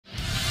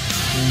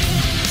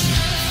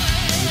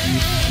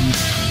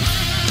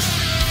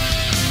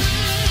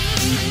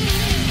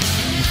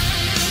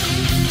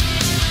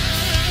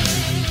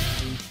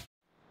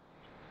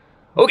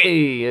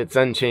Okay, it's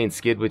Unchained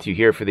Skid with you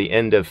here for the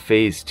end of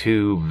Phase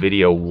 2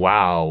 video.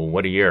 Wow,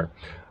 what a year.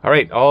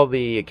 Alright, all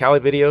the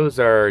Cali videos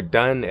are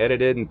done,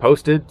 edited, and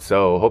posted,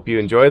 so hope you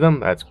enjoy them.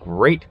 That's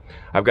great.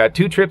 I've got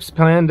 2 trips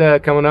planned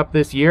coming up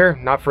this year.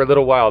 Not for a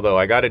little while, though.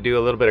 I got to do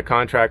a little bit of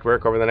contract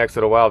work over the next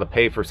little while to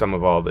pay for some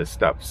of all this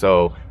stuff,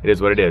 so it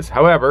is what it is.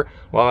 However,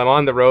 while I'm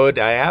on the road,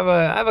 I have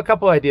a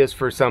couple ideas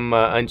for some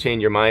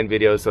Unchained Your Mind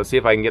videos, so see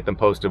if I can get them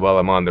posted while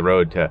I'm on the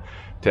road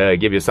to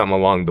give you something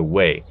along the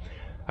way.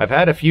 I've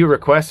had a few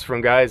requests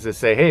from guys that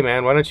say, hey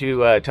man, why don't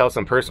you tell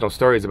some personal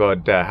stories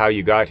about how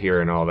you got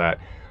here and all that.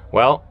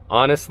 Well,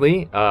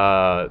 honestly,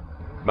 my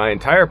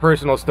entire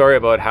personal story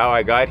about how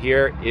I got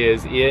here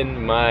is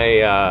in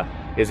my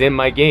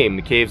game,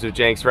 the Caves of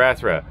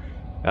Janxrathra.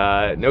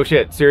 No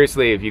shit,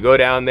 seriously, if you go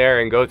down there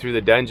and go through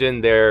the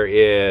dungeon, there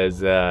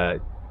is a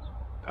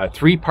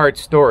 3-part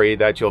story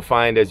that you'll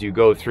find as you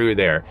go through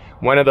there.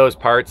 One of those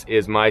parts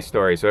is my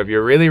story, so if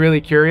you're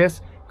really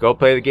curious, go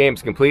play the game.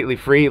 It's completely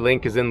free.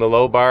 Link is in the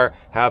low bar.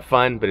 Have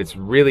fun, but it's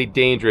really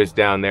dangerous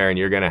down there and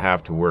you're going to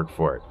have to work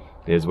for it.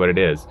 It is what it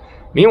is.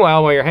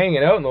 Meanwhile, while you're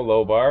hanging out in the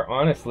low bar,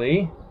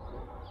 honestly,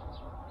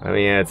 I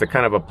mean, it's a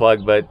kind of a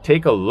plug, but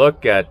take a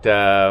look at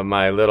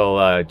my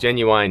little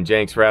genuine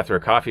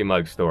Janxrathra coffee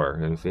mug store.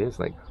 And see, it's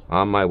like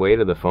on my way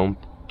to the foam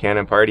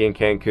cannon party in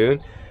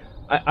Cancun.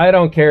 I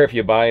don't care if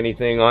you buy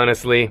anything,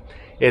 honestly.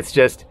 It's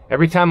just,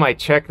 every time I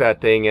check that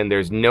thing and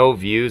there's no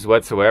views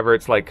whatsoever,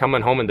 it's like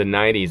coming home in the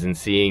 90s and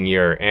seeing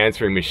your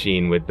answering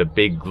machine with the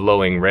big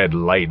glowing red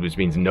light, which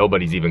means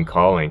nobody's even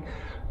calling.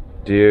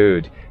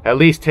 Dude, at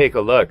least take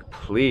a look,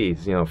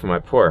 please, you know, for my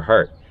poor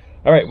heart.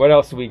 All right, what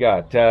else do we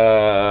got?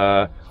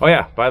 Oh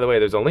yeah, by the way,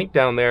 there's a link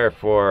down there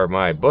for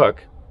my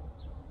book.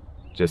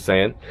 Just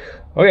saying.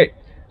 Okay,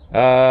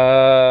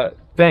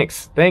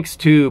 Thanks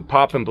to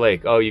Pop and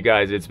Blake. Oh, you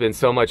guys, it's been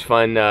so much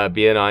fun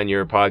being on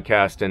your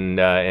podcast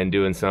and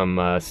doing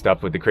some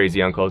stuff with the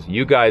Crazy Uncles.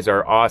 You guys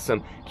are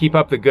awesome. Keep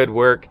up the good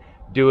work.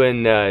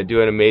 Doing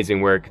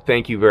amazing work.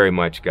 Thank you very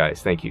much,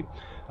 guys. Thank you.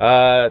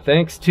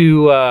 Thanks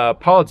to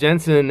Paul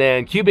Jensen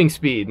and Cubing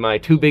Speed, my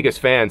 2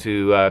 biggest fans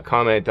who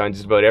comment on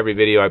just about every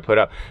video I put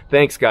up.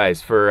 Thanks, guys,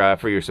 for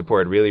your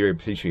support. Really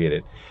appreciate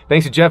it.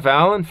 Thanks to Jeff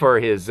Allen for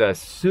his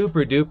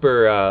super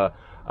duper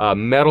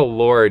Metal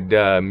Lord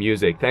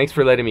music. Thanks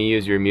for letting me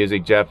use your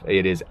music, Jeff.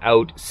 It is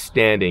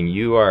outstanding.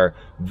 You are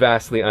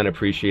vastly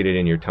unappreciated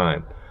in your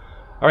time.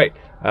 All right,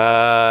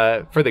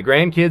 for the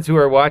grandkids who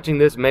are watching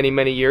this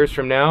many years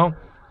from now,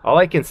 all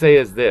I can say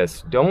is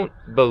this: don't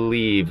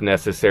believe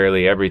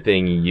necessarily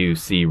everything you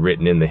see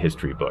written in the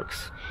history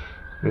books.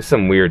 There's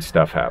some weird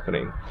stuff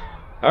happening.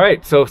 All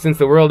right, so since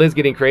the world is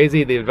getting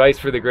crazy, the advice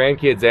for the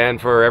grandkids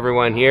and for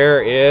everyone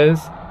here is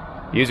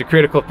use your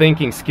critical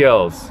thinking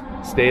skills.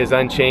 Stay as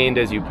unchained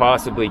as you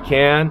possibly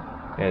can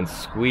and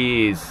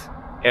squeeze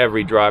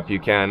every drop you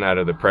can out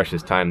of the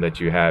precious time that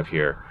you have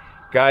here.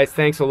 Guys,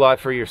 thanks a lot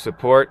for your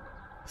support.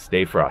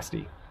 Stay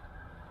frosty.